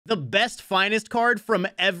The best finest card from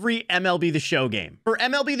every MLB The Show game. For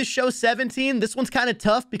MLB The Show 17, this one's kind of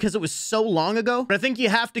tough because it was so long ago, but I think you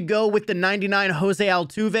have to go with the 99 Jose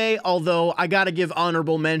Altuve, although I gotta give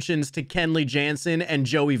honorable mentions to Kenley Jansen and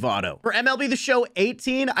Joey Votto. For MLB The Show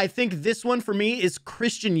 18, I think this one for me is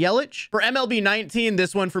Christian Yelich. For MLB 19,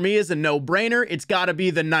 this one for me is a no-brainer. It's gotta be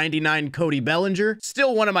the 99 Cody Bellinger.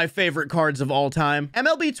 Still one of my favorite cards of all time.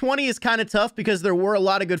 MLB 20 is kind of tough because there were a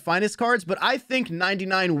lot of good finest cards, but I think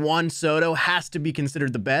 99 Juan Soto has to be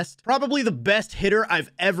considered the best. Probably the best hitter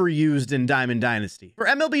I've ever used in Diamond Dynasty. For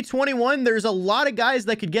MLB 21, there's a lot of guys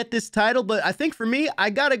that could get this title, but I think for me, I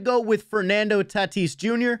gotta go with Fernando Tatis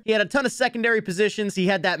Jr. He had a ton of secondary positions. He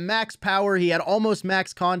had that max power. He had almost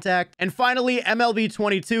max contact. And finally, MLB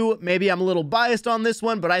 22, maybe I'm a little biased on this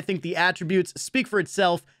one, but I think the attributes speak for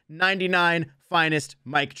itself. 99 finest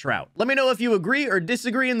Mike Trout. Let me know if you agree or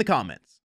disagree in the comments.